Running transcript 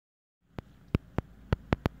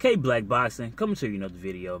K Black Boxing, coming to you another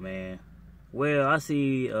video, man. Well, I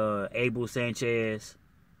see Abel Sanchez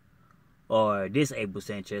or DisAble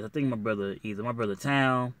Sanchez. I think my brother, either my brother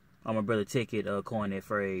Town or my brother Ticket, coined that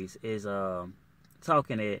phrase, is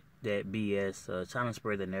talking that BS, trying to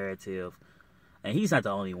spread the narrative. And he's not the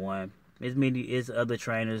only one. It's other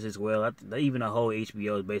trainers as well. Even the whole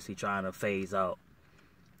HBO is basically trying to phase out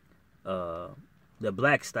the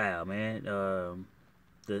black style, man.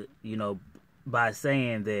 By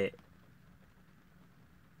saying that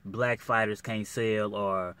black fighters can't sell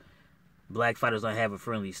or black fighters don't have a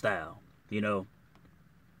friendly style.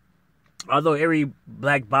 Although every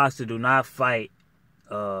black boxer do not fight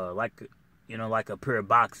like a pure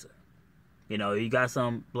boxer. You got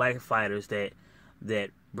some black fighters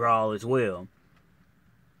that brawl as well.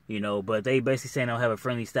 But they basically saying they don't have a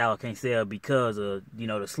friendly style, can't sell because of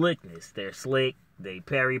the slickness. They're slick. They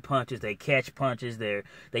parry punches. They catch punches. They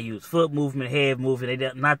use foot movement, head movement.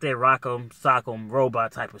 They not that rock 'em, sock 'em,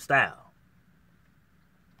 robot type of style.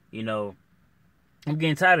 I'm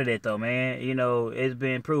getting tired of that though, man. It's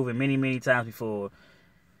been proven many times before.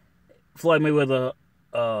 Floyd Mayweather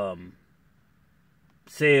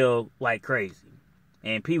sell like crazy,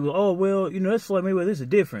 and people, oh well, it's Floyd Mayweather. There's a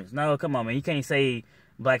difference. No, come on, man. You can't say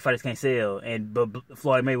black fighters can't sell, but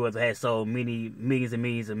Floyd Mayweather has sold millions and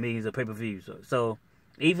millions of pay-per-views. So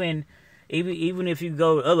even if you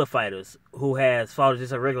go to other fighters who has fought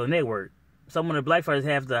just a regular network, some of the black fighters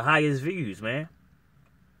have the highest views, man.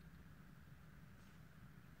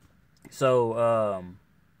 So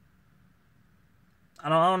I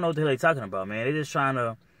don't know what the hell they're talking about, man. They're just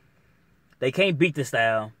they can't beat the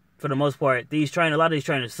style for the most part. A lot of these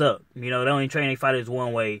trainers suck. They only train their fighters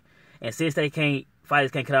one way, and since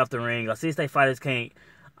fighters can't cut off the ring, or since fighters can't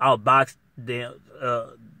outbox them,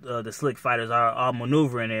 the slick fighters are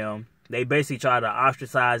maneuvering them. They basically try to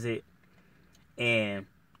ostracize it and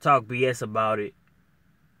talk BS about it,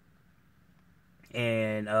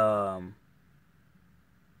 and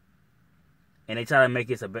they try to make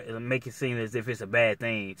it seem as if it's a bad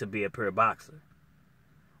thing to be a pure boxer.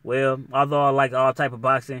 Well, although I like all type of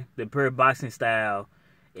boxing, the pure boxing style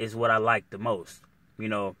is what I like the most.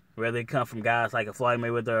 Whether it come from guys like a Floyd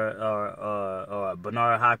Mayweather or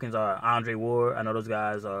Bernard Hopkins or Andre Ward. I know those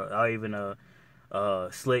guys are even a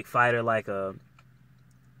slick fighter like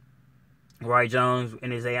Roy Jones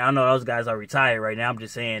in his age. I know those guys are retired right now. I'm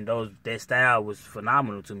just saying that style was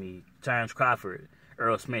phenomenal to me. Terrence Crawford,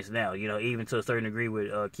 Earl Smith now, even to a certain degree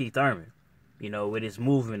with Keith Thurman, with his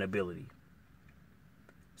movement ability.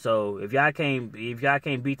 So if y'all can't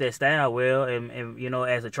beat that style, well, and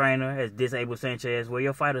as a trainer, as DisAble Sanchez, well,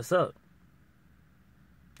 your fighters suck.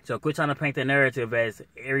 So quit trying to paint the narrative as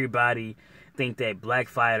everybody think that black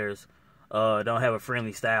fighters don't have a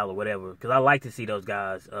friendly style or whatever. Because I like to see those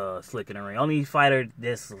guys slick in the ring. Only fighter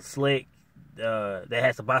that's slick, that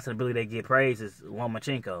has the boxing ability that get praised is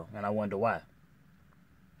Lomachenko, and I wonder why.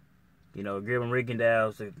 Grim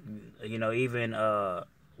Rigondeaux, even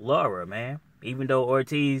Laura, man. Even though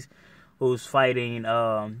Ortiz, who's fighting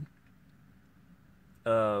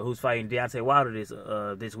Deontay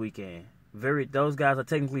Wilder this weekend, those guys are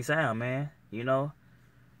technically sound, man.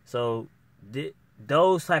 So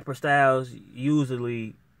those type of styles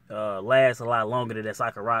usually last a lot longer than that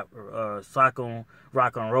sock on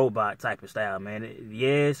robot type of style, man.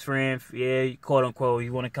 Yeah, it's quote unquote,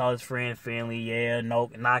 you want to call it friend friendly. Yeah, no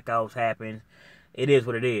knockouts happen. It is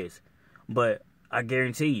what it is. But I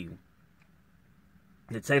guarantee you,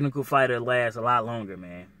 the technical fighter lasts a lot longer,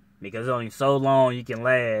 man. Because only so long you can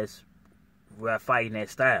last without fighting that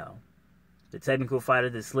style. The technical fighter,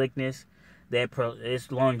 the slickness,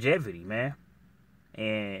 it's longevity, man.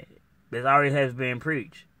 And this already has been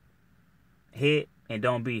preached. Hit and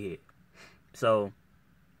don't be hit. So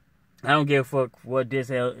I don't give a fuck what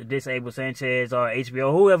DisAble Sanchez or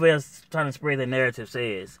HBO, whoever else trying to spread the narrative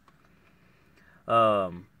says.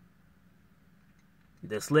 The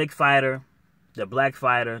slick fighter, the black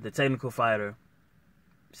fighter, the technical fighter,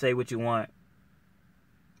 say what you want.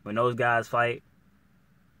 When those guys fight,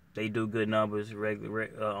 they do good numbers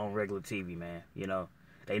on regular TV, man.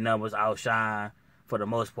 They numbers outshine, for the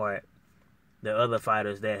most part, the other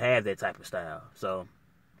fighters that have that type of style. So,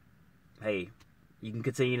 hey, you can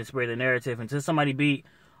continue to spread the narrative until somebody beat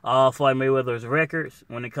all Floyd Mayweather's records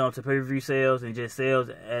when it comes to pay-per-view sales and just sales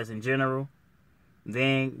as in general.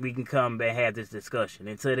 Then we can come and have this discussion.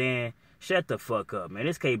 Until then, shut the fuck up, man.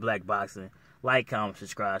 It's K Black Boxing. Like, comment,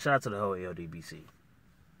 subscribe. Shout out to the whole LDBC.